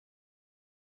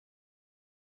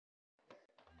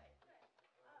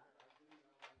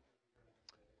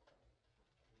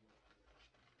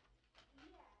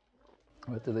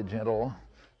What do the gentlemen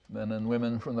and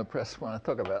women from the press want to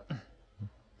talk about?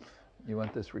 You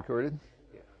want this recorded?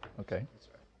 Yeah. Okay. That's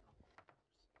right.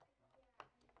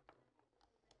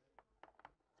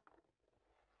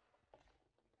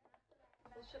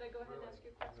 Well, should I go ahead and ask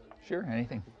you a question? Sure,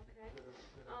 anything. Okay.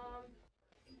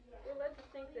 We're led to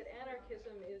think that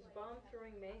anarchism is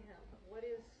bomb-throwing mayhem. What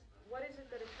is it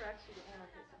that attracts you to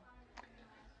anarchism?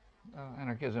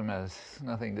 Anarchism has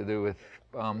nothing to do with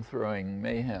bomb-throwing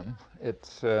mayhem.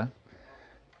 It's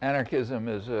anarchism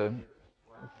is a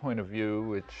point of view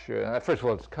which, first of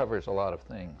all, it covers a lot of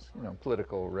things. You know,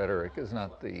 political rhetoric is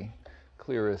not the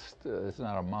clearest. It's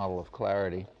not a model of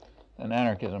clarity, and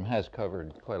anarchism has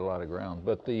covered quite a lot of ground.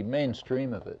 But the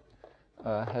mainstream of it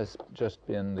has just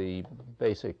been the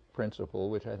basic principle,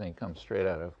 which I think comes straight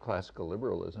out of classical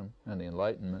liberalism and the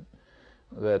Enlightenment,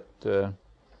 that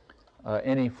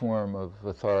any form of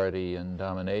authority and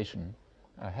domination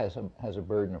has a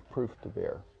burden of proof to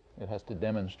bear. It has to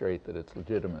demonstrate that it's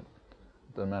legitimate.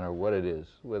 It doesn't matter what it is,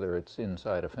 whether it's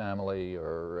inside a family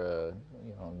or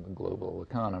the global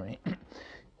economy.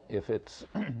 If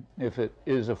it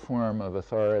is a form of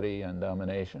authority and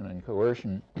domination and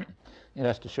coercion, it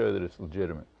has to show that it's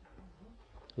legitimate.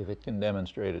 If it can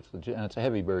demonstrate it's legitimate, and it's a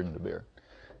heavy burden to bear.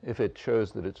 If it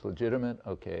shows that it's legitimate,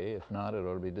 okay. If not, it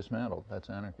ought to be dismantled. That's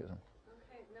anarchism.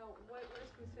 Okay. Now, what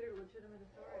is considered legitimate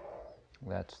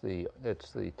authority?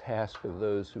 It's the task of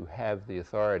those who have the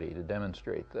authority to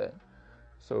demonstrate that.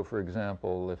 So, for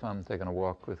example, if I'm taking a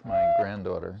walk with my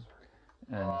granddaughter,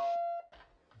 and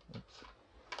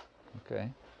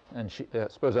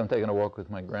suppose I'm taking a walk with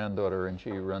my granddaughter and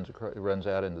she runs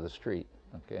out into the street,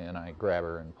 okay, and I grab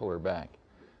her and pull her back.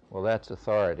 Well, that's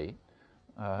authority,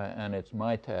 and it's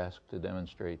my task to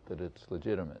demonstrate that it's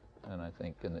legitimate. And I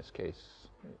think in this case,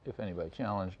 if anybody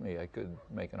challenged me, I could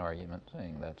make an argument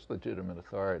saying that's legitimate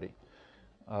authority.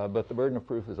 But the burden of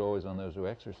proof is always on those who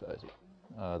exercise it.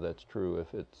 That's true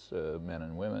if it's men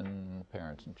and women,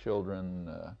 parents and children,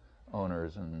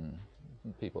 owners and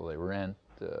people they rent,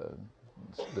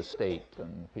 the state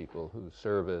and people who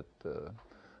serve it, the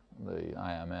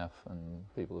IMF and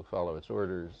people who follow its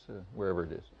orders, wherever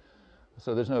it is.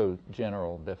 So there's no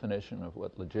general definition of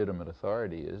what legitimate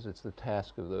authority is. It's the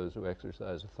task of those who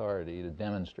exercise authority to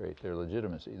demonstrate their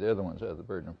legitimacy. They're the ones who have the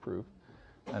burden of proof.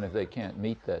 And if they can't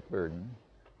meet that burden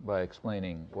by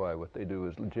explaining why what they do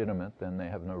is legitimate, then they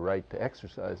have no right to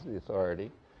exercise the authority.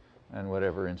 And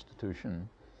whatever institution,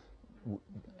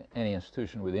 any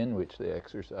institution within which they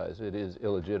exercise it is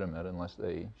illegitimate unless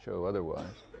they show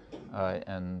otherwise.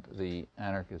 And the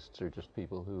anarchists are just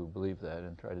people who believe that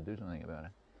and try to do something about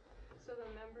it. So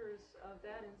the members of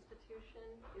that institution,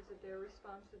 is it their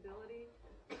responsibility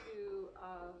to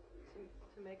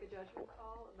make a judgment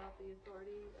call about the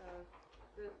authority,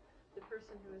 the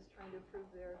person who is trying to prove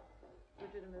their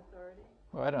legitimate authority?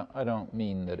 Well, I don't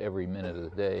mean that every minute of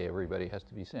the day everybody has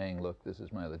to be saying, look, this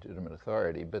is my legitimate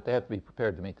authority, but they have to be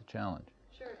prepared to meet the challenge.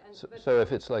 Sure. So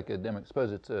if it's like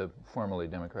suppose it's a formally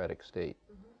democratic state,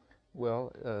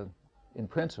 well, in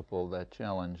principle, that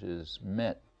challenge is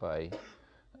met by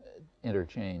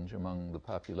interchange among the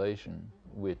population,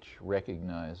 which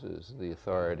recognizes the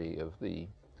authority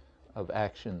of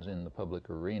actions in the public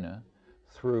arena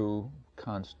through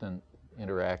constant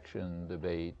interaction,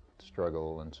 debate,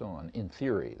 struggle, and so on. In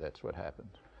theory, that's what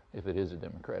happens if it is a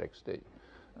democratic state.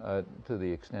 To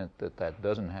the extent that that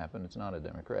doesn't happen, it's not a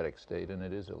democratic state and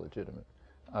it is illegitimate.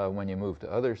 When you move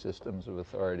to other systems of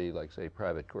authority, like, say,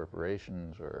 private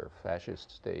corporations or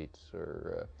fascist states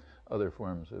or other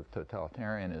forms of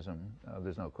totalitarianism,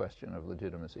 there's no question of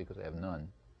legitimacy because they have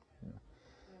none. Right.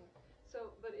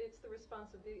 So, but it's the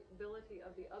responsibility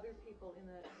of the other people in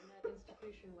that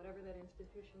institution, whatever that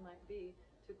institution might be,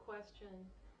 to question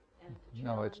and to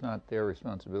challenge. No, it's not their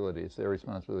responsibility. It's their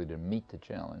responsibility to meet the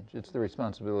challenge. It's the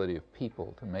responsibility of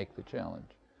people to make the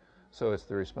challenge. So it's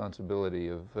the responsibility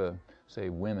of, say,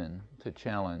 women to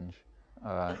challenge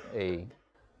a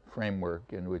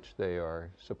framework in which they are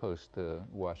supposed to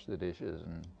wash the dishes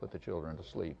and put the children to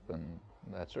sleep and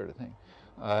that sort of thing.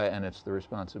 And it's the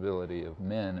responsibility of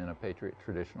men in a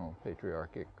traditional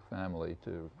patriarchic family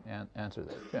to answer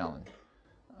that challenge.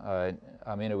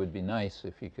 I mean, it would be nice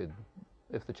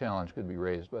if the challenge could be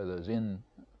raised by those in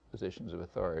positions of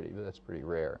authority, but that's pretty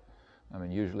rare. I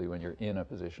mean, usually when you're in a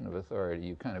position of authority,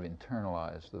 you kind of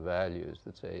internalize the values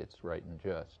that say it's right and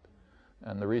just.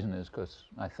 And the reason is because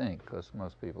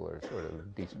most people are sort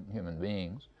of decent human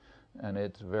beings, and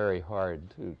it's very hard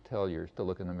to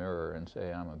look in the mirror and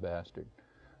say, I'm a bastard.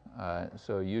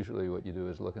 So usually what you do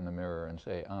is look in the mirror and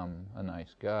say, I'm a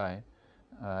nice guy,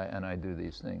 and I do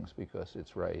these things because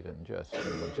it's right and just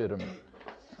and legitimate.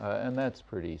 And that's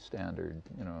pretty standard,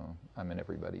 you know. I mean,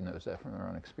 everybody knows that from their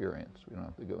own experience. We don't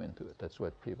have to go into it. That's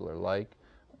what people are like.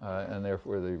 And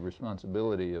therefore, the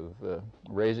responsibility of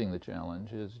raising the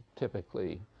challenge is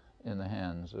typically in the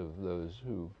hands of those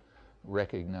who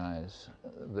recognize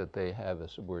that they have a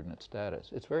subordinate status.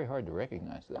 It's very hard to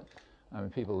recognize that. I mean,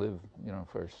 people live, you know,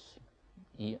 for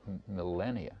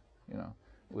millennia, you know,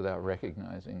 without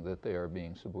recognizing that they are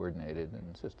being subordinated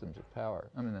in systems of power.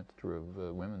 I mean, that's true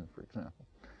of women, for example.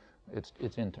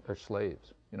 Or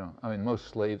slaves, you know. I mean, most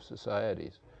slave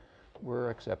societies were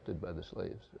accepted by the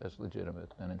slaves as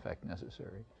legitimate and in fact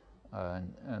necessary. A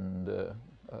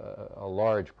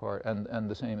large part, and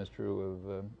the same is true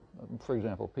of, for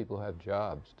example, people who have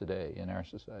jobs today in our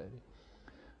society.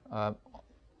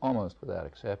 Almost without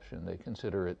exception, they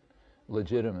consider it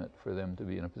legitimate for them to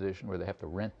be in a position where they have to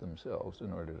rent themselves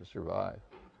in order to survive.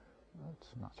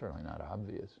 That's certainly not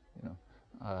obvious, you know.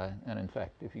 And in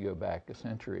fact, if you go back a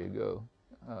century ago,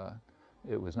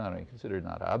 it was not only considered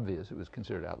not obvious, it was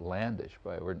considered outlandish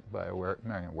by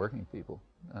American working people.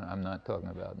 And I'm not talking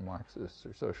about Marxists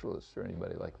or socialists or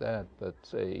anybody like that, but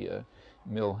say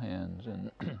mill hands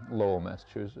in Lowell,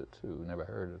 Massachusetts, who never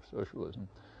heard of socialism,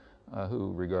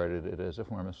 who regarded it as a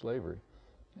form of slavery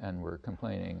and were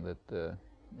complaining that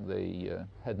they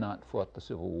had not fought the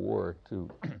Civil War to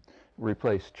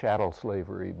replace chattel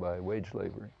slavery by wage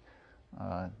slavery,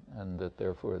 and that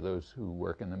therefore those who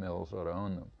work in the mills ought to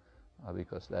own them.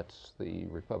 Because that's the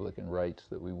Republican rights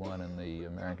that we won in the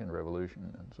American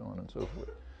Revolution and so on and so forth.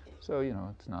 So, you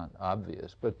know, it's not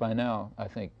obvious. But by now, I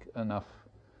think enough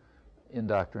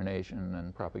indoctrination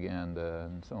and propaganda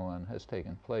and so on has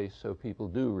taken place, so people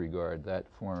do regard that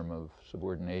form of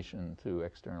subordination to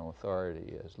external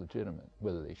authority as legitimate.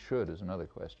 Whether they should is another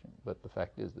question. But the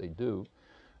fact is they do,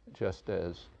 just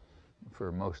as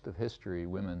for most of history,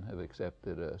 women have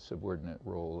accepted a subordinate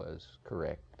role as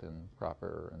correct and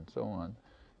proper and so on,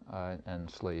 and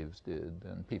slaves did,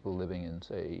 and people living in,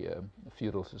 say,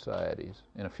 feudal societies.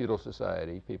 In a feudal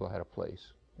society, people had a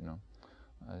place, you know,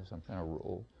 some kind of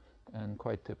role, and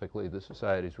quite typically the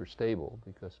societies were stable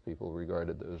because people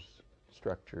regarded those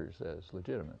structures as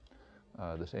legitimate.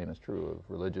 The same is true of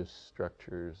religious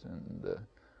structures and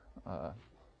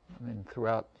I mean,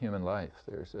 throughout human life,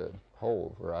 there's a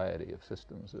whole variety of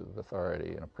systems of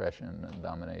authority and oppression and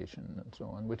domination and so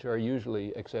on, which are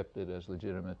usually accepted as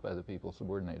legitimate by the people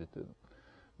subordinated to them.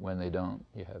 When they don't,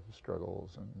 you have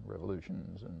struggles and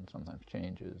revolutions and sometimes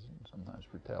changes and sometimes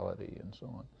brutality and so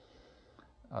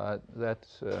on.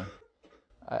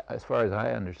 As far as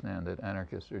I understand it,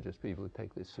 anarchists are just people who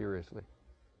take this seriously.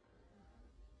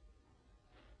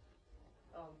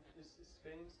 Is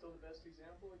Spain still the best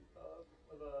example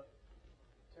of a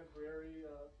temporary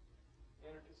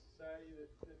anarchist society that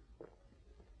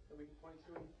we can point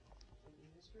to in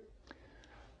history?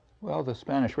 Well, the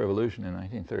Spanish Revolution in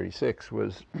 1936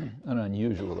 was an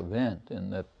unusual event in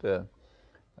that a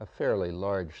fairly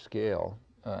large-scale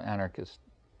anarchist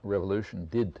revolution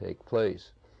did take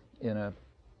place in a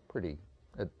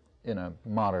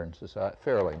modern society,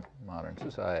 fairly modern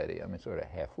society. I mean, sort of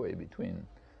halfway between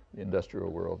the industrial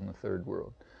world and the third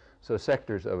world. So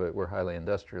sectors of it were highly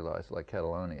industrialized, like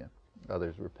Catalonia.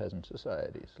 Others were peasant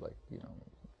societies, like, you know,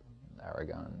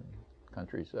 Aragon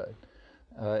countryside.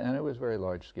 And it was very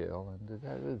large scale, and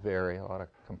it would vary, a lot of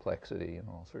complexity and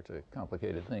all sorts of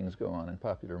complicated things go on in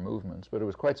popular movements, but it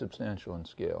was quite substantial in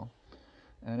scale,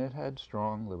 and it had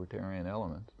strong libertarian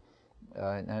elements.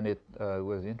 And it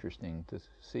was interesting to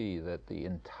see that the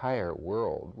entire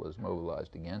world was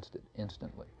mobilized against it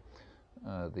instantly.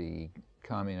 The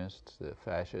communists, the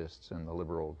fascists, and the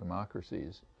liberal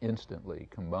democracies instantly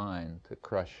combined to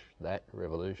crush that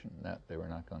revolution that they were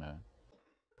not going to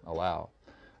allow.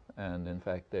 And in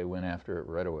fact, they went after it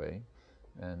right away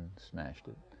and smashed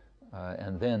it.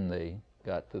 And then they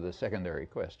got to the secondary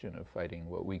question of fighting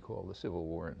what we call the Civil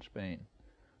War in Spain,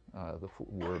 the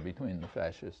war between the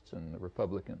fascists and the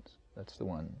Republicans. That's the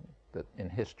one that in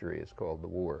history is called the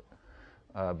war.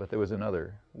 But there was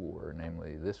another war,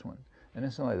 namely this one. And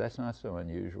incidentally, that's not so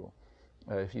unusual.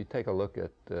 If you take a look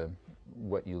at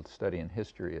what you'll study in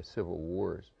history as civil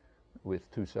wars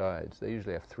with two sides, they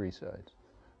usually have three sides,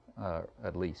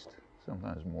 at least,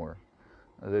 sometimes more.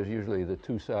 There's usually the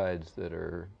two sides that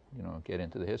are, you know, get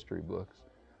into the history books,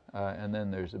 and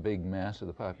then there's a big mass of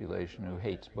the population who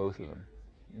hates both of them,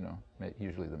 you know,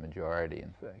 usually the majority,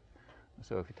 in fact.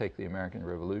 So if you take the American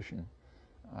Revolution,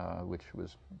 which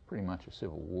was pretty much a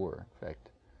civil war, in fact,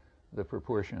 the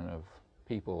proportion of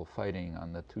people fighting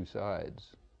on the two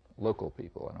sides, local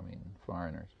people, I don't mean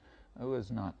foreigners, it was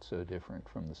not so different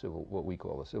from the what we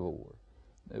call the Civil War.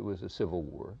 It was a civil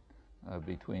war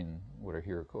between what are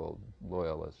here called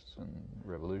loyalists and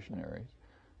revolutionaries.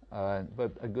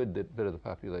 But a good bit of the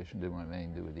population didn't want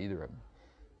anything to do with either of them.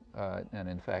 And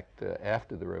in fact,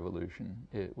 after the revolution,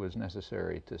 it was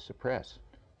necessary to suppress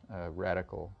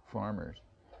radical farmers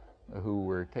who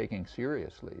were taking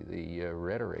seriously the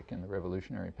rhetoric in the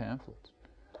revolutionary pamphlets.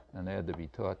 And they had to be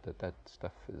taught that that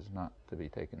stuff is not to be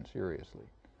taken seriously.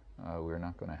 We're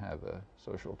not going to have a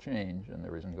social change, and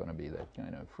there isn't going to be that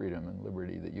kind of freedom and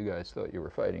liberty that you guys thought you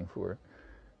were fighting for.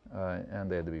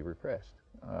 And they had to be repressed.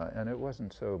 And it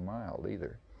wasn't so mild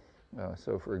either.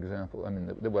 So, for example, I mean,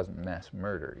 there wasn't mass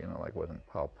murder, you know, like wasn't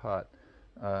Pol Pot.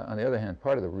 On the other hand,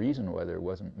 part of the reason why there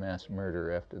wasn't mass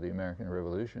murder after the American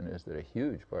Revolution is that a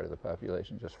huge part of the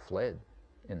population just fled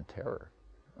in terror.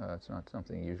 It's not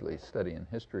something you usually study in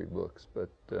history books, but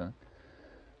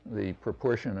the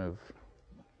proportion of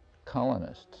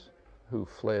colonists who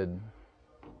fled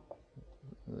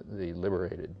the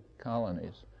liberated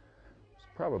colonies is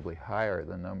probably higher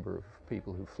than the number of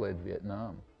people who fled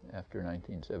Vietnam after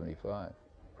 1975,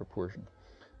 proportion.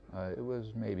 It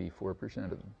was maybe 4% of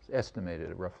them, estimated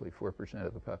at roughly 4%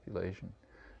 of the population.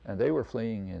 And they were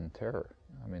fleeing in terror.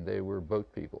 I mean, they were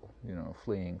boat people, you know,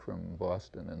 fleeing from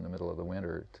Boston in the middle of the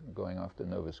winter, going off to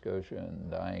Nova Scotia and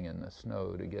dying in the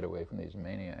snow to get away from these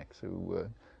maniacs who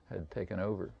had taken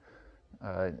over.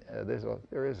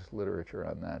 There is literature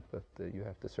on that, but you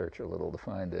have to search a little to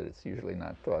find it. It's usually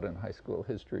not taught in high school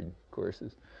history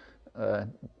courses.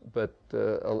 And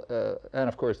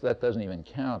of course, that doesn't even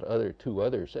count two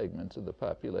other segments of the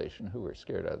population who were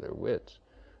scared out of their wits.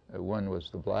 One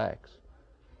was the blacks,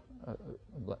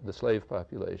 the slave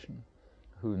population,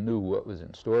 who knew what was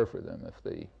in store for them if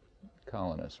the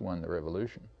colonists won the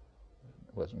revolution.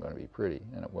 It wasn't going to be pretty,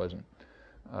 and it wasn't.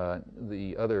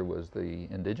 The other was the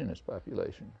indigenous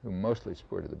population, who mostly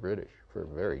supported the British for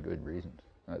very good reasons.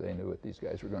 They knew what these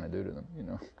guys were going to do to them, you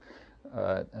know.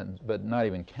 But not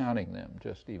even counting them,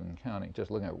 just looking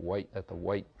at the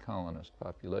white colonist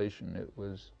population, it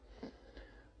was,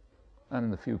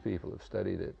 and the few people who've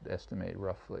studied it estimate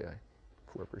roughly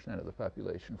 4% of the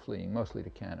population fleeing, mostly to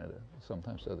Canada,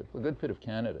 sometimes to a good bit of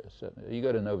Canada. So you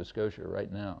go to Nova Scotia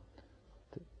right now,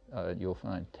 you'll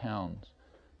find towns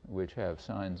which have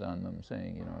signs on them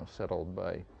saying, you know, settled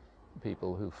by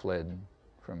people who fled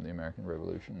from the American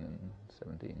Revolution in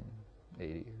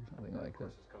 1780 or something like that. Of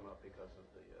course, it's come up because of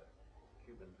the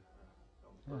Cuban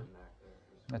Burden Act.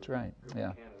 That's right.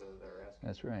 Yeah. Canada, they're asking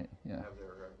That's right. Yeah. to have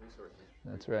their resources.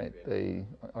 That's right. They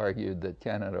argued that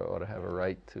Canada ought to have a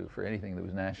right for anything that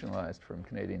was nationalized from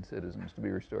Canadian citizens to be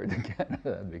restored to Canada.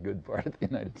 That'd be a good part of the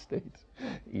United States,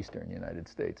 eastern United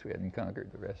States. We hadn't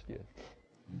conquered the rest yet.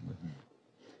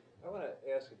 I want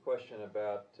to ask a question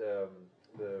about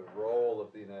the role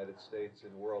of the United States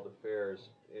in world affairs.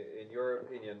 In your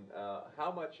opinion,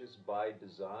 how much is by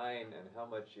design and how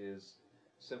much is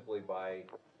simply by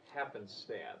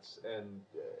happenstance? And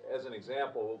as an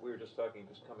example, we were just talking,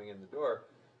 just coming in the door,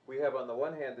 we have on the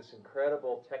one hand this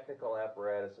incredible technical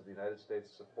apparatus of the United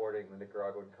States supporting the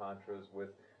Nicaraguan Contras with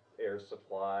air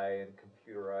supply and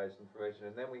computerized information,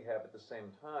 and then we have at the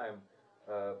same time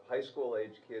high school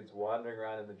age kids wandering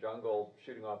around in the jungle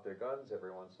shooting off their guns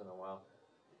every once in a while.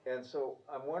 And so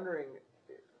I'm wondering,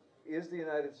 is the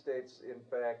United States in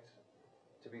fact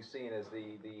to be seen as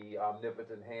the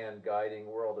omnipotent hand guiding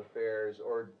world affairs,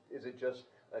 or is it just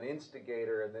an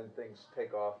instigator and then things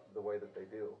take off the way that they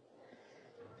do?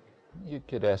 You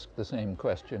could ask the same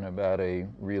question about a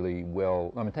really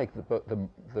take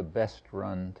the best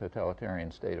run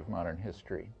totalitarian state of modern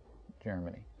history,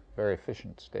 Germany. Very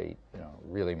efficient state, you know,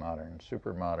 really modern,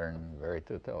 super modern, very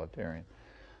totalitarian.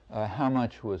 How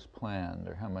much was planned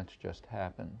or how much just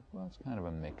happened? Well, it's kind of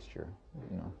a mixture,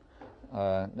 you know.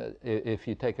 If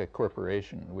you take a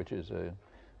corporation, which is a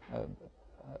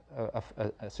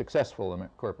successful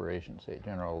corporation, say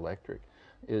General Electric,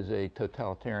 is a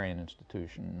totalitarian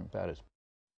institution, about as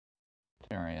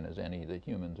totalitarian as any that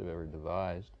humans have ever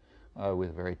devised,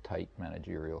 with very tight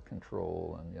managerial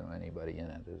control, and you know anybody in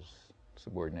it is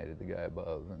subordinated to the guy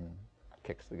above and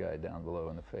kicks the guy down below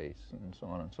in the face, and so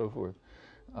on and so forth.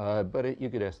 But you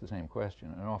could ask the same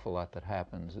question. An awful lot that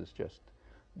happens is just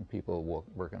people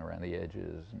working around the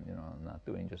edges, and you know, not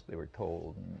doing just they were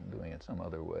told, and doing it some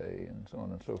other way, and so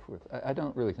on and so forth. I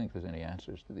don't really think there's any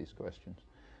answers to these questions.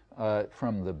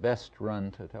 From the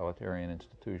best-run totalitarian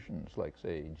institutions like,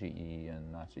 say, GE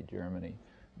and Nazi Germany,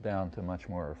 down to much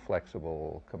more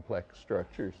flexible, complex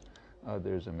structures,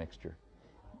 there's a mixture.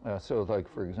 So, like,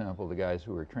 for example, the guys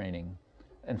who were training,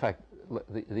 in fact,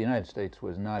 the United States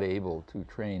was not able to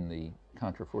train the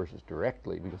Contra forces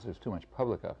directly because there's too much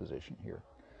public opposition here.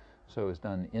 So it was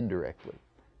done indirectly.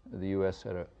 the U.S.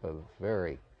 had a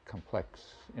very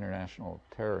complex international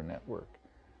terror network.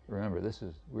 Remember, this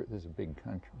is a big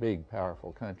country, big,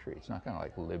 powerful country. It's not kind of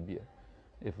like Libya.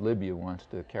 If Libya wants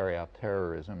to carry out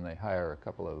terrorism, they hire a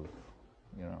couple of,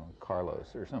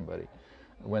 Carlos or somebody.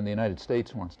 When the United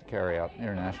States wants to carry out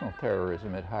international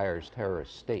terrorism, it hires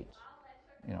terrorist states,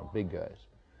 big guys.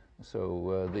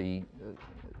 So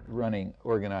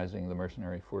organizing the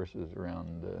mercenary forces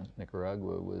around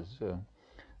Nicaragua was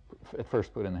at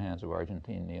first put in the hands of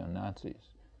Argentine neo-Nazis,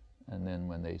 and then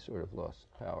when they sort of lost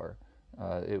power,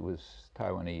 it was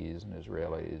Taiwanese and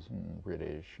Israelis and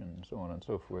British and so on and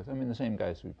so forth. I mean, the same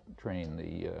guys who trained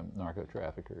the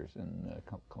narco-traffickers in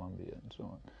Colombia and so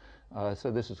on. So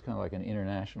this is kind of like an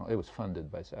international, it was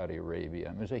funded by Saudi Arabia. I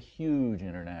mean, there's a huge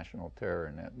international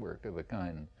terror network of a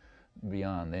kind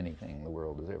beyond anything the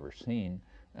world has ever seen,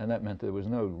 and that meant there was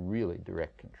no really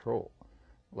direct control.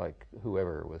 Like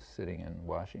whoever was sitting in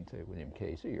Washington, say William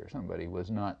Casey or somebody, was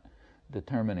not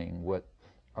determining what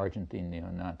Argentine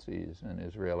neo-Nazis and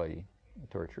Israeli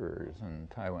torturers and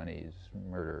Taiwanese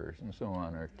murderers and so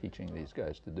on are teaching these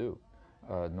guys to do,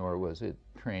 nor was it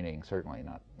training, certainly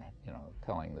not,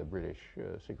 telling the British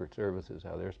Secret Services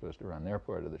how they're supposed to run their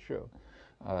part of the show,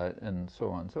 and so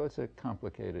on. So it's a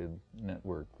complicated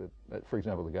network that, for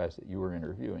example, the guys that you were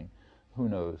interviewing, who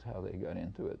knows how they got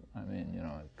into it? I mean,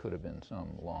 it could have been some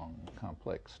long,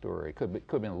 complex story. Could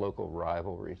have been local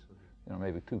rivalries.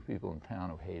 Maybe two people in town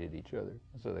who hated each other,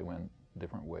 so they went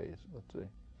different ways. Let's say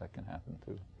that can happen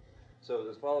too. So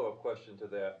there's a follow-up question to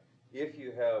that. If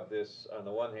you have this, on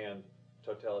the one hand,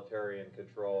 totalitarian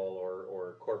control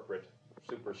or corporate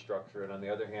superstructure, and on the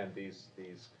other hand, these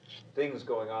things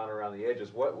going on around the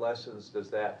edges, what lessons does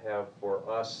that have for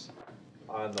us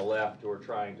on the left who are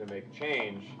trying to make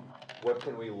change? What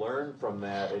can we learn from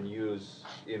that and use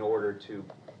in order to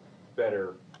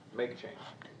better make change?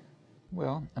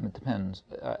 Well, it depends.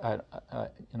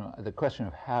 The question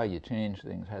of how you change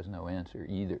things has no answer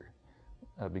either,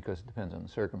 because it depends on the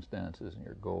circumstances and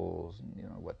your goals, and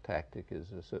what tactic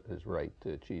is right to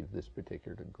achieve this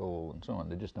particular goal, and so on.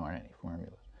 There just aren't any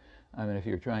formulas. I mean, if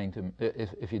you're trying to,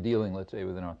 if you're dealing, let's say,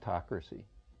 with an autocracy,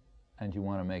 and you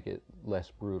want to make it less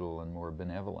brutal and more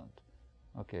benevolent,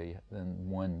 okay, then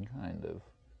one kind of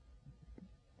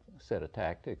set of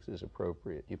tactics is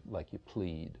appropriate. You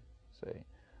plead, say.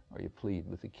 Or you plead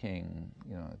with the king,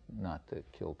 not to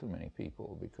kill too many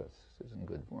people because this isn't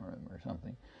good for him or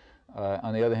something.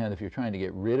 On the other hand, if you're trying to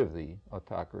get rid of the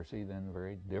autocracy, then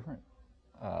very different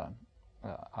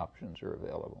options are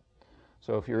available.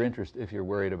 So if you're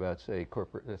worried about, say,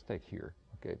 let's take here,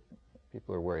 okay,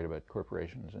 people are worried about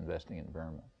corporations investing in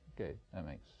Burma, okay, that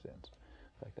makes sense.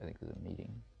 In fact, I think there's a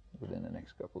meeting within the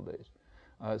next couple of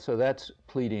days. So that's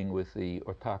pleading with the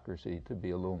autocracy to be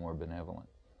a little more benevolent,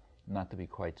 not to be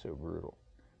quite so brutal.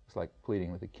 It's like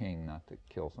pleading with the king not to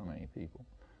kill so many people.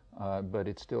 But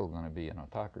it's still going to be an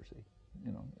autocracy,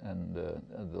 and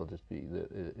they'll just be,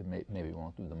 maybe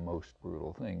won't do the most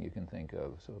brutal thing you can think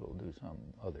of, so it'll do some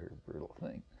other brutal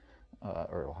thing,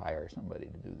 or it'll hire somebody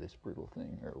to do this brutal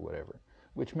thing or whatever,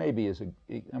 which maybe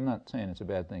I'm not saying it's a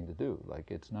bad thing to do.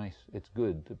 Like, it's nice, it's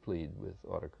good to plead with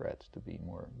autocrats to be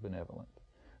more benevolent.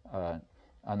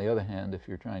 On the other hand, if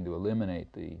you're trying to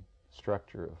eliminate the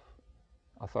structure of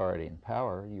authority and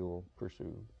power, you'll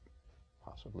pursue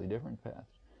possibly different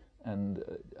paths. And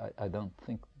I don't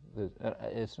think that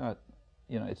it's not,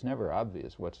 it's never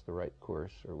obvious what's the right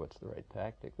course or what's the right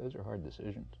tactic. Those are hard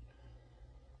decisions.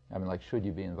 I mean, like, should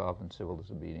you be involved in civil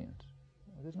disobedience?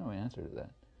 There's no answer to that.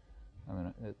 I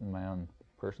mean, in my own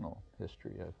personal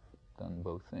history, I've done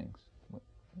both things.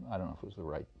 I don't know if it was the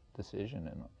right decision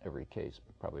in every case,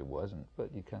 it probably wasn't,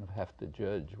 but you kind of have to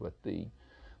judge what the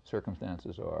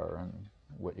circumstances are and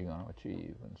what you're going to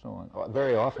achieve and so on.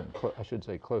 Very often, I should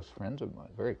say, close friends of mine,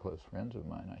 very close friends of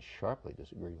mine, I sharply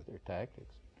disagree with their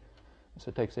tactics.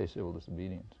 So take, say, civil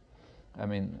disobedience. I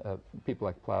mean, people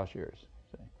like Plowshares,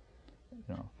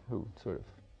 say, who sort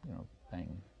of,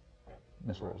 bang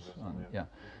missiles on, yeah.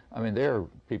 I mean, they're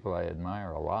people I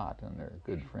admire a lot, and they're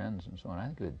good friends and so on. I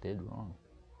think they're dead wrong.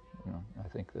 I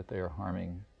think that they are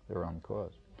harming their own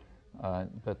cause.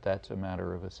 But that's a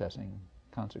matter of assessing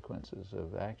consequences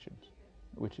of actions,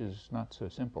 which is not so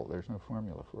simple. There's no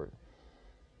formula for it.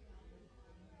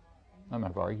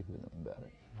 I've argued with them about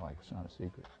it, like it's not a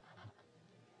secret.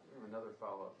 Another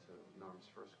follow-up to Norm's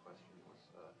first question was,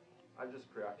 I'm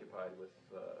just preoccupied with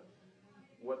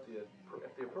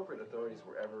if the appropriate authorities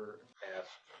were ever asked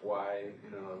why,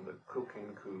 the coup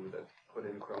that put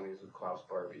in cronies with Klaus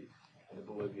Barbie into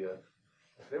Bolivia,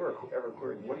 if they were ever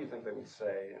queried, what do you think they would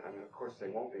say? I mean, of course, they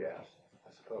won't be asked,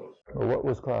 I suppose. Well, what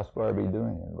was Klaus Barbie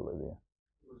doing in Bolivia?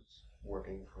 It was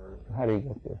working for... How do you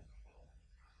get there?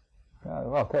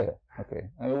 Well, I'll tell you. Okay.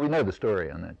 I mean, we know the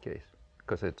story on that case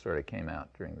because it sort of came out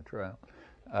during the trial.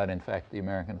 And in fact, the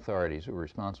American authorities who were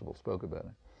responsible spoke about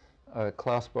it.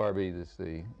 Klaus Barbie is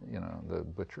the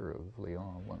butcher of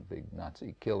Lyon, one big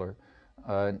Nazi killer,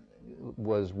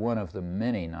 was one of the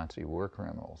many Nazi war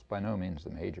criminals, by no means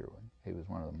the major one. He was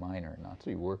one of the minor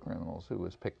Nazi war criminals who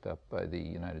was picked up by the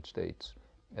United States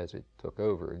as it took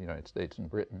over, the United States and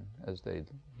Britain, as they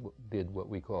did what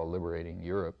we call liberating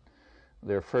Europe.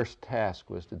 Their first task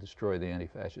was to destroy the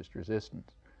anti-fascist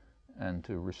resistance and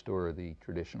to restore the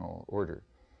traditional order,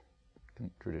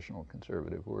 traditional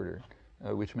conservative order,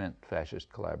 which meant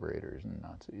fascist collaborators and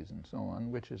Nazis and so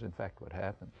on, which is in fact what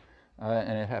happened.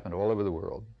 And it happened all over the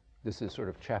world. This is sort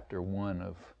of chapter 1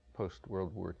 of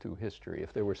post-World War II history.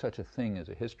 If there were such a thing as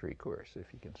a history course,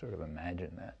 if you can sort of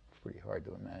imagine that, it's pretty hard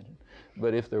to imagine.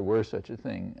 But if there were such a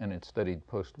thing and it studied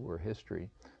post-war history,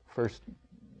 first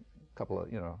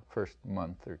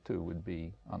month or two would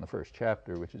be on the first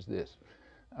chapter, which is this.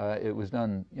 It was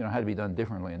done, had to be done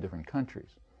differently in different countries.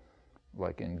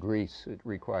 Like in Greece, it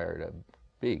required a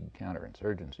big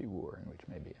counterinsurgency war in which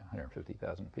maybe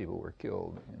 150,000 people were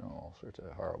killed, all sorts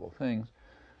of horrible things.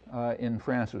 In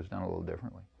France, it was done a little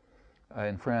differently.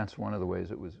 In France, one of the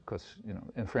ways it was,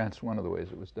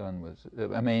 done was,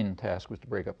 a main task was to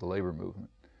break up the labor movement.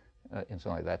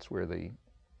 Incidentally, that's where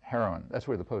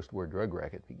the post-war drug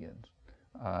racket begins.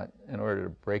 In order to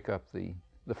break up the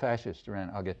fascists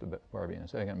ran, I'll get to Barbie in a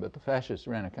second, but the fascists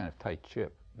ran a kind of tight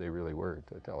ship. They really were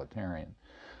totalitarian.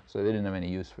 So they didn't have any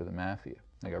use for the mafia.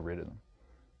 They got rid of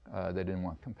them. They didn't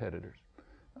want competitors.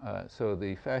 So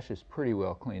the fascists pretty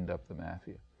well cleaned up the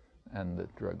mafia and the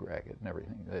drug racket and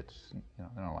everything. That's,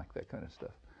 they don't like that kind of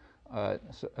stuff.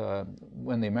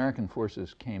 When the American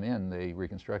forces came in, they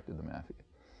reconstructed the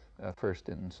mafia. First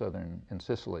in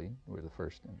Sicily, where the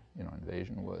first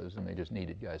invasion was, and they just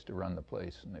needed guys to run the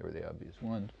place, and they were the obvious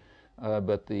ones.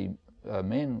 But the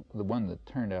one that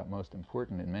turned out most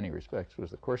important in many respects was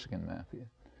the Corsican mafia,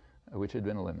 which had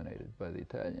been eliminated by the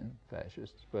Italian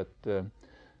fascists. But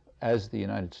as the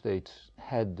United States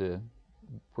had to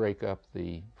break up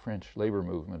the French labor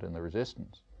movement and the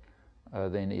resistance,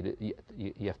 they needed,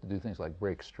 you have to do things like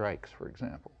break strikes, for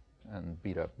example, and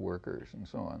beat up workers and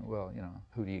so on. Well,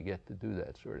 who do you get to do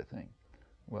that sort of thing?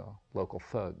 Well, local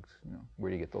thugs.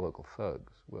 Where do you get the local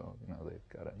thugs? Well, they've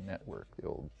got a network, the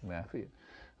old mafia.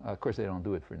 Of course, they don't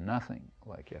do it for nothing.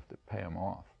 Like, you have to pay them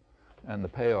off. And the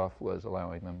payoff was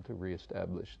allowing them to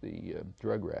reestablish the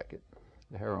drug racket,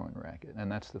 the heroin racket. And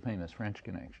that's the famous French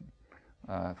connection.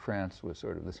 France was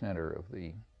sort of the center of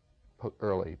the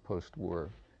early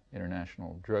post-war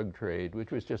international drug trade,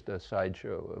 which was just a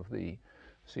sideshow of the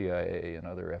CIA and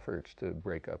other efforts to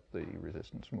break up the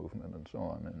resistance movement and so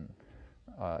on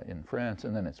in France,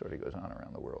 and then it sort of goes on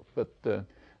around the world. But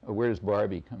where does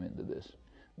Barbie come into this?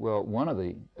 Well,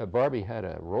 Barbie had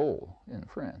a role in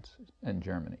France and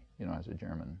Germany, as a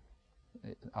German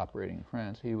operating in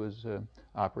France. He was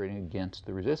operating against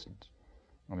the resistance.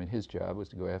 I mean, his job was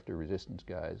to go after resistance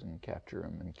guys and capture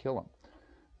them and kill them.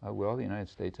 Well, the United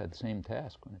States had the same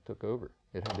task when it took over.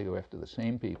 It had to go after the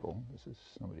same people. This is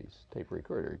somebody's tape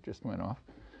recorder, it just went off.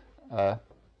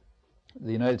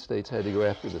 The United States had to go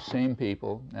after the same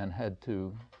people and had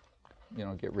to,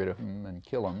 get rid of them and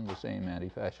kill them, the same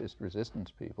anti-fascist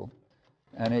resistance people.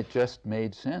 And it just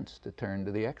made sense to turn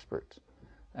to the experts.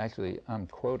 Actually, I'm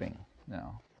quoting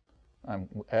now. I'm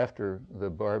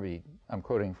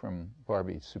quoting from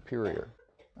Barbie's superior,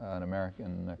 an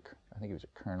American, I think he was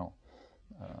a colonel,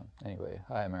 anyway,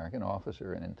 high American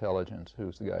officer in intelligence,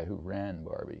 who's the guy who ran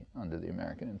Barbie under the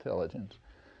American intelligence.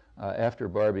 After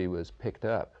Barbie was picked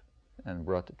up and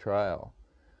brought to trial,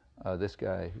 this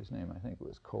guy, whose name I think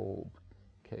was Kolb,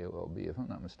 K-O-L-B, if I'm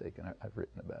not mistaken, I've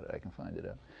written about it, I can find it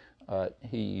out.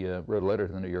 He wrote a letter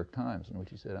to the New York Times in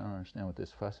which he said, I don't understand what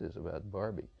this fuss is about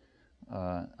Barbie.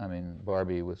 I mean,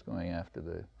 Barbie was going after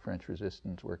the French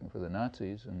resistance working for the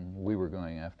Nazis, and we were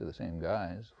going after the same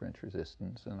guys, French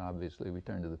resistance, and obviously we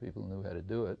turned to the people who knew how to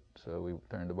do it, so we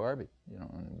turned to Barbie,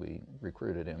 and we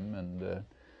recruited him,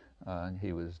 and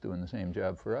he was doing the same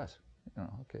job for us.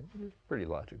 Okay, it was pretty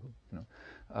logical,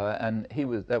 and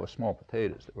that was small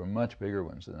potatoes. There were much bigger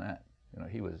ones than that.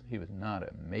 He was not a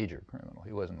major criminal.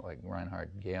 He wasn't like Reinhard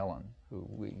Gehlen, who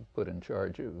we put in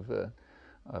charge of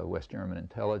West German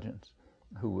intelligence,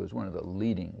 who was one of the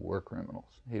leading war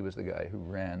criminals. He was the guy who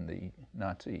ran the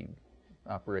Nazi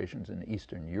operations in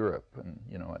Eastern Europe, and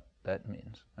you know what that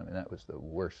means. I mean, that was the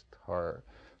worst horror.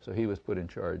 So he was put in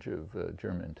charge of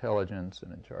German intelligence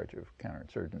and in charge of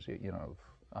counterinsurgency,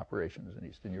 operations in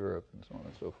Eastern Europe and so on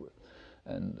and so forth.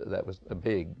 And that was a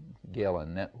big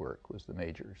Gehlen network, was the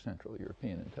major Central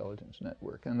European intelligence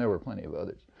network, and there were plenty of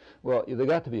others. Well, there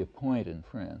got to be a point in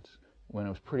France when it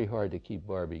was pretty hard to keep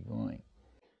Barbie going.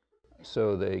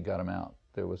 So they got him out.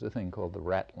 There was a thing called the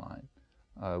Rat Line,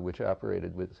 which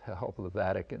operated with the help of the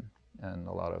Vatican and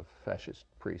a lot of fascist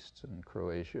priests in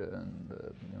Croatia and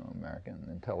American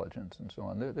intelligence and so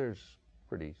on. There's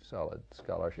pretty solid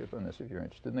scholarship on this if you're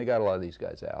interested. And they got a lot of these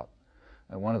guys out.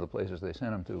 And one of the places they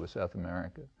sent them to was South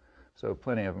America. So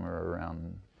plenty of them are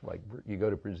around. Like you go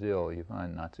to Brazil, you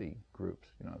find Nazi groups,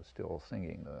 still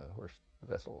singing the horse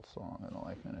vessel song and all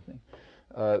that kind of thing.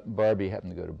 Barbie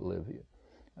happened to go to Bolivia.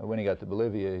 When he got to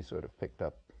Bolivia, he sort of picked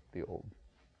up the old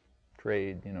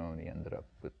trade, and he ended up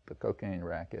with the cocaine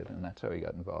racket, and that's how he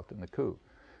got involved in the coup.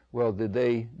 Well, did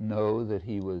they know that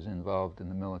he was involved in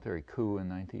the military coup in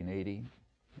 1980?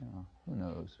 Who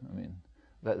knows? I mean,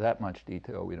 that much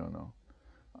detail we don't know.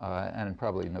 And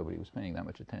probably nobody was paying that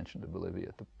much attention to Bolivia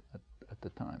at the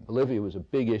time. Bolivia was a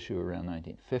big issue around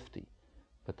 1950,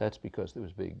 but that's because there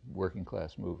was a big working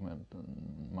class movement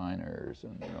and miners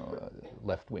and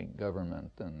left-wing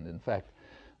government. And in fact,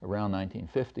 around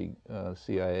 1950,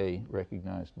 CIA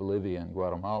recognized Bolivia and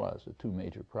Guatemala as the two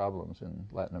major problems in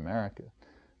Latin America.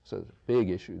 So it was a big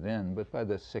issue then, but by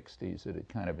the 60s it had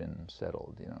kind of been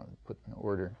settled, put in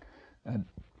order. And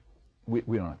we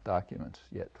don't have documents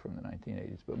yet from the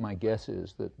 1980s, but my guess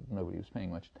is that nobody was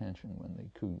paying much attention when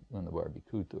the Barbie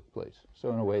coup took place.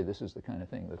 So in a way, this is the kind of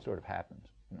thing that sort of happens,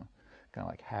 kind of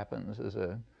like happens as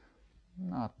a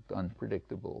not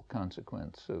unpredictable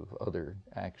consequence of other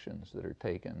actions that are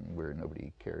taken where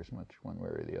nobody cares much one way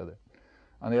or the other.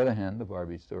 On the other hand, the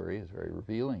Barbie story is very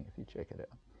revealing if you check it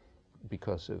out,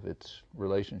 because of its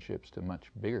relationships to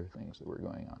much bigger things that were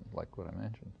going on, like what I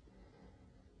mentioned.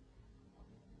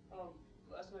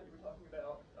 Last night you were talking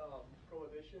about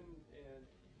prohibition and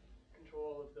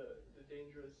control of the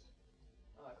dangerous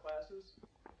classes,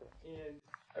 and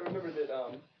I remember that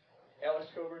Alex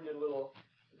Coburn did a little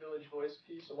Village Voice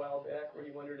piece a while back where he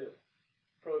wondered if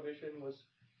prohibition was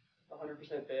 100%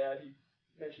 bad. He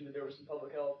mentioned that there were some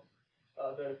public health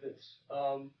benefits.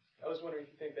 I was wondering if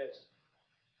you think that's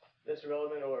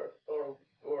irrelevant or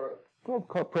Well,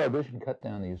 prohibition cut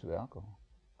down the use of alcohol.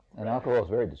 And alcohol is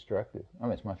very destructive. I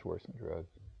mean, it's much worse than drugs.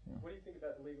 What do you think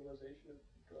about the legalization of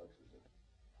drugs?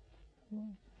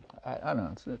 I don't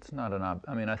know. It's not an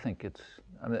I mean, I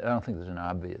don't think there's an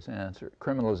obvious answer.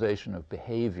 Criminalization of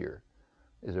behavior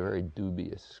is a very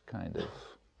dubious kind of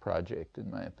project, in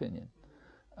my opinion.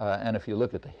 And if you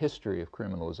look at the history of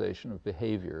criminalization of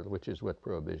behavior, which is what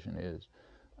prohibition is,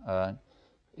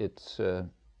 it's,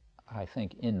 I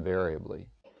think, invariably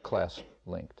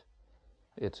class-linked.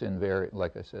 It's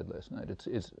like I said last night,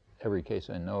 it's every case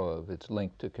I know of, it's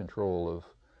linked to control of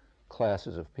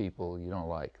classes of people. You don't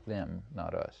like them,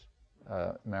 not us.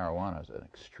 Marijuana is an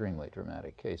extremely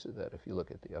dramatic case of that if you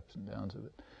look at the ups and downs of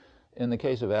it. In the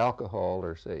case of alcohol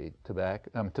or say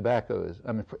tobacco is,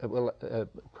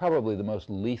 probably the most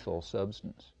lethal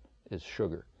substance is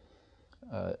sugar.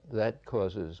 That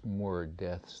causes more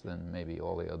deaths than maybe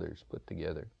all the others put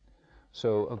together.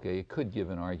 So, okay, you could give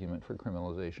an argument for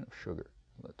criminalization of sugar,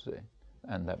 let's say,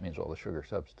 and that means all the sugar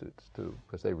substitutes too,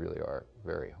 because they really are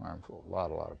very harmful. A lot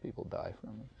of people die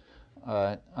from them.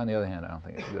 On the other hand, I don't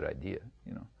think it's a good idea.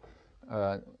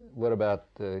 What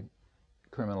about the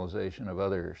criminalization of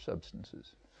other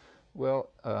substances?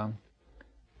 Well, I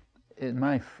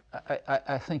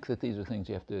think that these are things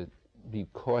you have to be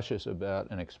cautious about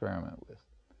and experiment with.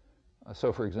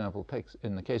 So, for example,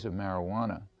 in the case of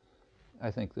marijuana, I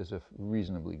think there's a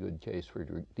reasonably good case for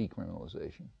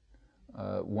decriminalization.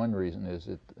 One reason is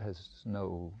it has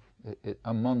none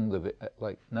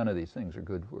of these things are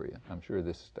good for you. I'm sure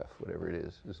this stuff, whatever it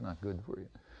is not good for you.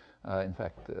 In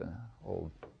fact, an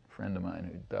old friend of mine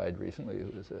who died recently,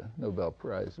 who was a Nobel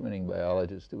Prize winning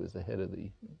biologist who was the head of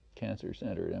the cancer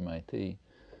center at MIT,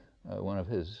 one of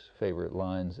his favorite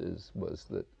lines was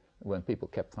that when people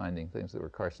kept finding things that were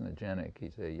carcinogenic,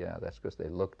 he'd say, yeah, that's because they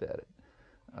looked at it.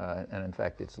 And in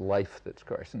fact, it's life that's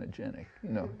carcinogenic,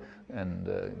 and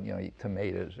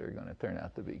tomatoes are going to turn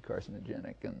out to be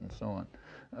carcinogenic, and so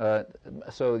on.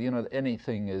 So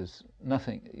anything is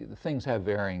nothing. Things have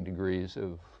varying degrees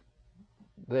of,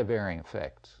 they're varying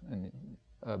effects, and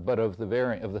but of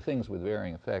the things with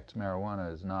varying effects,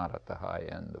 marijuana is not at the high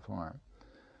end of harm.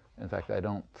 In fact, I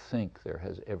don't think there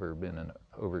has ever been an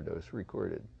overdose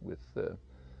recorded with.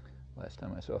 Last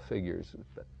time I saw figures,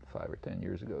 about 5 or 10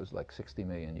 years ago, it was like 60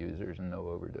 million users and no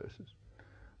overdoses.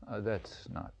 That's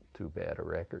not too bad a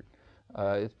record.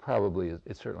 It's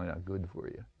certainly not good for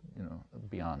you,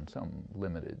 beyond some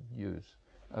limited use.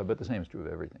 But the same is true of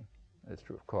everything. It's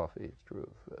true of coffee. It's true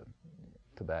of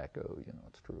tobacco.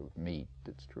 It's true of meat.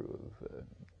 It's true of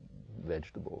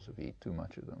vegetables if you eat too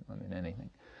much of them. I mean, anything.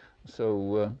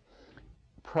 So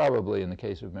probably in the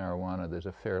case of marijuana, there's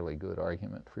a fairly good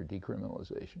argument for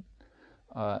decriminalization.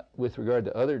 With regard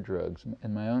to other drugs,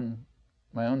 in my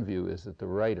own view is that the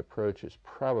right approach is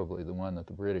probably the one that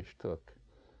the British took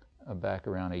back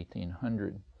around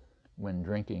 1800, when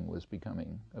drinking was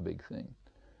becoming a big thing.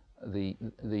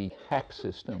 The tax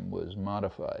system was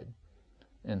modified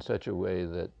in such a way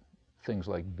that things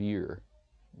like beer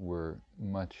were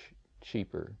much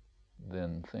cheaper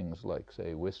than things like,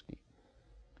 say, whiskey.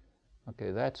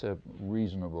 Okay, that's a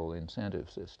reasonable incentive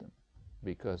system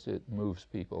because it moves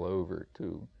people over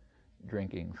to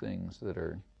drinking things that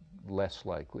are less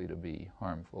likely to be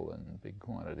harmful in big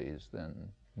quantities than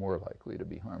more likely to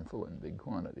be harmful in big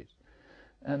quantities.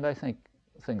 And I think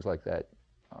things like that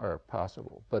are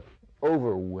possible. But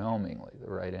overwhelmingly, the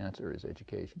right answer is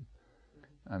education.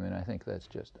 I mean, I think that's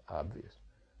just obvious.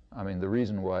 I mean, the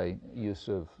reason why use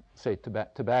of, say,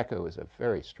 tobacco is a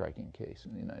very striking case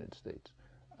in the United States.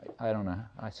 I don't know,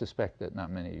 I suspect that not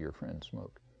many of your friends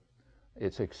smoke.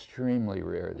 It's extremely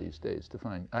rare these days to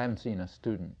find. I haven't seen a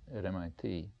student at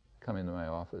MIT come into my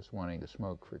office wanting to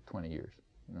smoke for 20 years.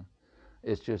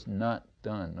 It's just not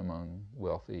done among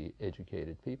wealthy,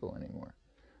 educated people anymore.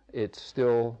 It's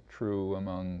still true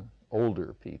among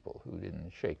older people who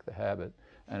didn't shake the habit,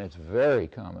 and it's very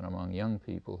common among young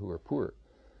people who are poor.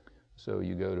 So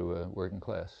you go to a working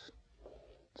class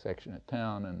section of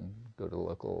town and go to the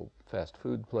local fast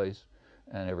food place,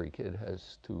 and every kid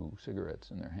has 2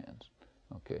 cigarettes in their hands.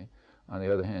 Okay. On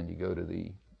the other hand, you go to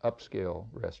the upscale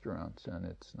restaurants, and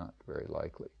it's not very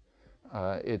likely.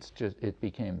 It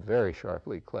became very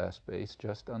sharply class-based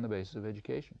just on the basis of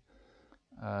education.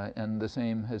 And the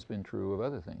same has been true of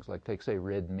other things, like take, say,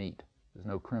 red meat. There's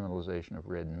no criminalization of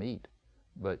red meat,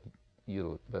 but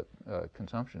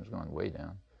consumption has gone way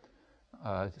down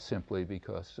simply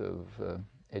because of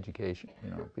education,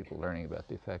 people learning about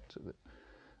the effects of it.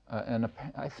 And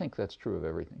I think that's true of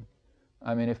everything.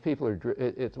 I mean, if people are,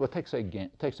 take say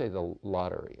the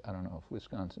lottery. I don't know if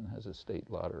Wisconsin has a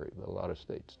state lottery, but a lot of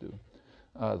states do.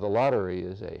 The lottery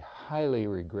is a highly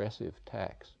regressive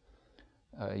tax.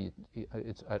 I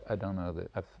don't know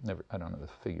I don't know the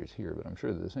figures here, but I'm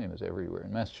sure they're the same as everywhere.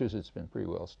 In Massachusetts, it's been pretty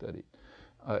well studied.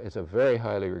 It's a very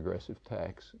highly regressive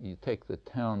tax. You take the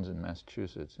towns in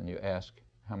Massachusetts and you ask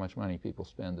how much money people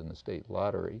spend in the state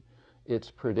lottery. It's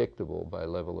predictable by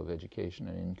level of education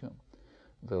and income.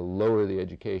 The lower the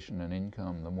education and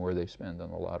income, the more they spend on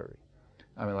the lottery.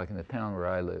 I mean, like in the town where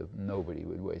I live, nobody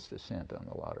would waste a cent on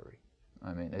the lottery.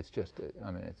 I mean, it's just,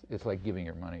 it's like giving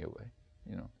your money away,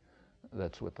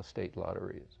 That's what the state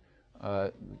lottery is.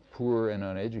 Poor and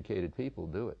uneducated people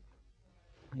do it.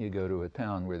 You go to a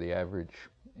town where the average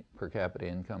per capita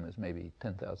income is maybe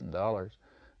 $10,000,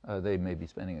 they may be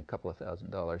spending a couple of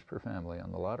 $1,000s per family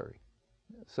on the lottery.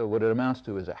 So what it amounts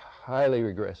to is a highly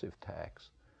regressive tax.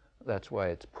 That's why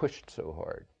it's pushed so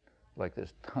hard. Like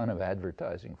there's a ton of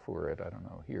advertising for it, I don't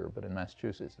know here, but in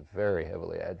Massachusetts it's very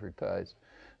heavily advertised,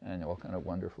 and all kind of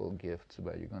wonderful gifts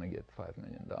about you're going to get $5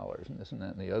 million and this and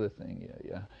that and the other thing,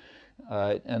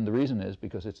 and the reason is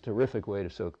because it's a terrific way to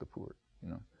soak the poor,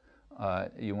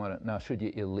 You want to, now should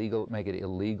you make it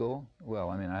illegal? Well,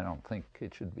 I mean, I don't think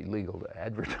it should be legal to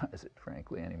advertise it,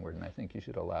 frankly, any more than I think you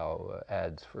should allow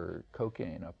ads for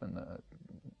cocaine up in the,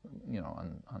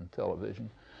 on television.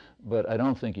 But I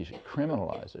don't think you should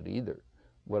criminalize it either.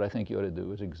 What I think you ought to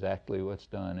do is exactly what's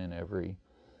done in every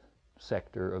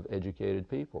sector of educated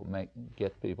people.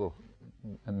 Get people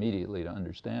immediately to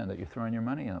understand that you're throwing your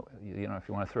money away. If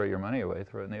you want to throw your money away,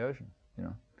 throw it in the ocean,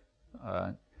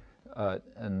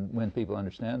 and when people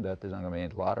understand that, there's not going to be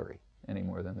any lottery any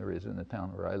more than there is in the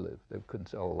town where I live. They couldn't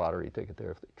sell a lottery ticket there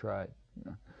if they tried.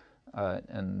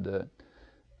 And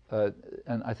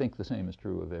I think the same is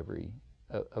true of every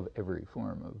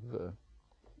form of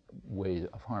way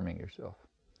of harming yourself,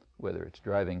 whether it's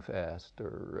driving fast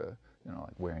or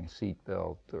like wearing a seat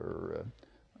belt or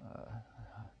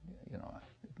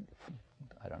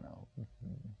I don't know,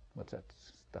 what's that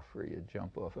stuff where you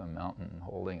jump off a mountain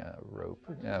holding a rope?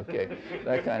 Okay,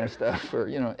 that kind of stuff, or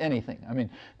anything. I mean,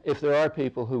 if there are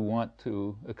people who want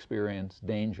to experience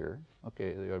danger,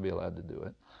 okay, they ought to be allowed to do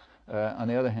it. On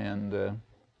the other hand,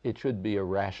 it should be a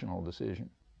rational decision,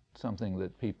 something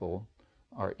that people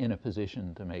are in a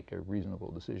position to make a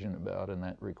reasonable decision about, and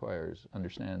that requires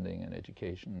understanding and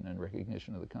education and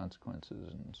recognition of the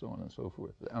consequences and so on and so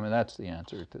forth. I mean, that's the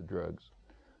answer to drugs.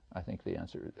 I think the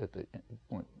answer at the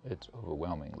point, it's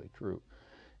overwhelmingly true.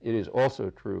 It is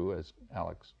also true, as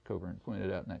Alex Coburn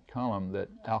pointed out in that column, that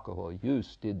alcohol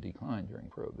use did decline during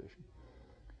Prohibition.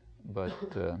 But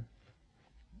you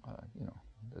know,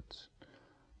 that's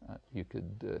you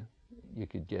could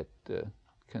get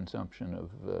consumption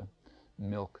of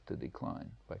milk to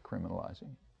decline by criminalizing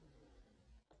it.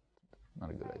 Not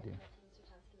a good idea.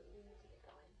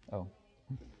 Oh,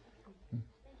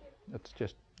 that's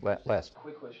just last.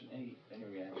 Quick question: any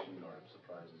reaction or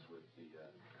surprises with the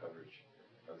coverage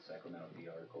of the Sacramento Bee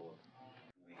article of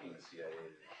linking the CIA to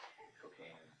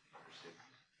cocaine and pursuit?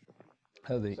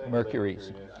 The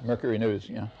Mercury News,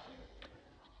 yeah.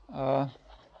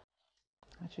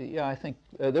 Actually, yeah, I think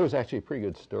there was actually a pretty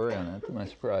good story on that, to my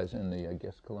surprise, in the, I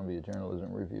guess, Columbia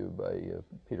Journalism Review by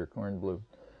Peter Kornbluh.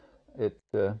 It,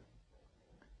 you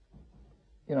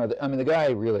know, I mean, the guy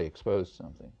really exposed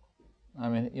something. I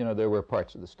mean, you know, there were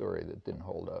parts of the story that didn't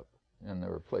hold up, and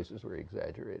there were places where he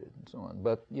exaggerated and so on.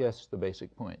 But yes, the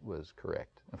basic point was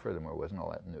correct, and furthermore, it wasn't all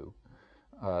that new.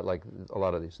 Like a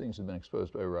lot of these things have been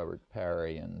exposed by Robert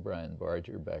Parry and Brian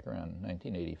Barger back around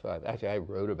 1985. Actually, I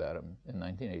wrote about them in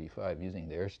 1985 using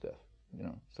their stuff, you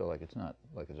know, so like it's not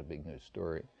like it's a big news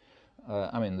story.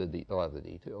 I mean, a lot of the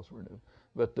details were new,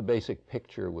 but the basic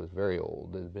picture was very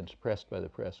old. It had been suppressed by the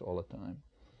press all the time.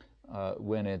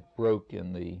 When it broke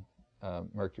in the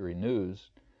Mercury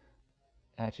News,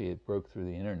 actually it broke through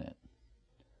the internet.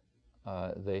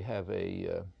 They have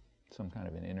some kind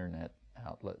of an internet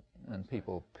outlet, and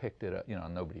people picked it up. You know,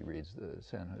 nobody reads the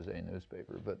San Jose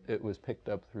newspaper, but it was picked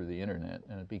up through the internet,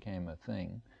 and it became a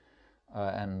thing.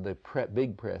 And the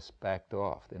big press backed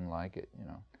off, didn't like it, you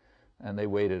know. And they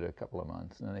waited a couple of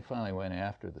months, and then they finally went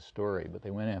after the story, but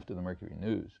they went after the Mercury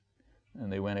News.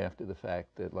 And they went after the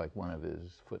fact that, like, one of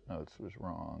his footnotes was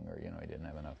wrong, or, you know, he didn't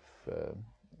have enough,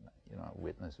 you know,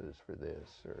 witnesses for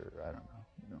this, or I don't know,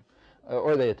 you know.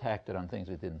 Or they attacked it on things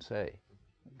it didn't say.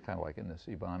 Kind of like in this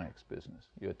Ebonics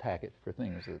business. You attack it for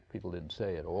things that people didn't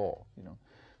say at all, you know.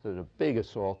 So there's a big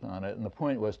assault on it, and the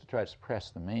point was to try to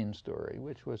suppress the main story,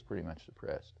 which was pretty much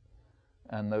suppressed.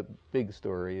 And the big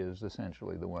story is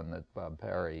essentially the one that Bob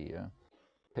Parry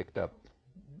picked up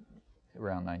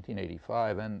around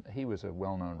 1985, and he was a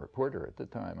well-known reporter at the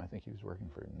time. I think he was working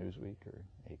for Newsweek or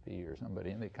AP or somebody,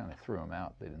 and they kind of threw him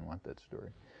out. They didn't want that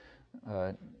story.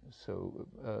 And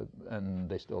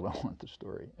they still don't want the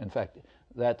story. In fact,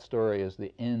 that story is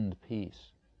the end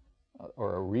piece,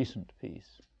 or a recent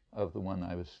piece, of the one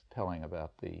I was telling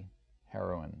about the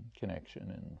heroin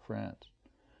connection in France.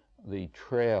 The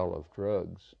trail of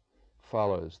drugs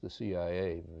follows the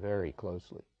CIA very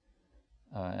closely.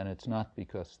 And it's not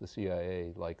because the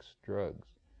CIA likes drugs.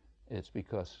 It's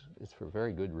because it's for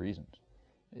very good reasons,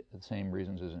 the same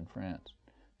reasons as in France.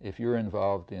 If you're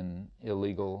involved in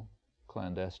illegal,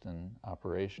 clandestine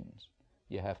operations,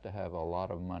 you have to have a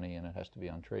lot of money, and it has to be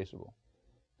untraceable.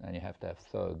 And you have to have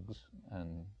thugs,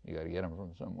 and you got to get them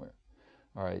from somewhere.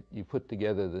 All right, you put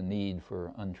together the need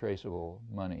for untraceable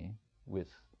money with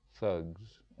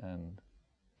thugs and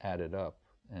add it up,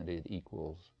 and it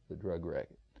equals the drug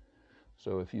racket.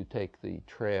 So if you take the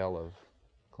trail of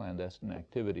clandestine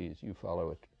activities, you follow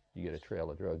it, you get a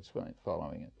trail of drugs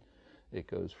following it. It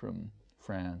goes from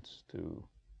France to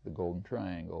the Golden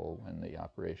Triangle when the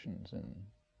operations in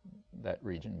that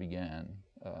region began,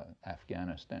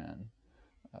 Afghanistan,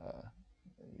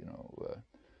 you know,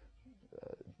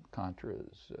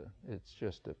 Contras. It's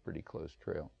just a pretty close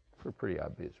trail for pretty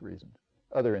obvious reasons.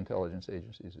 Other intelligence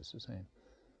agencies, it's the same.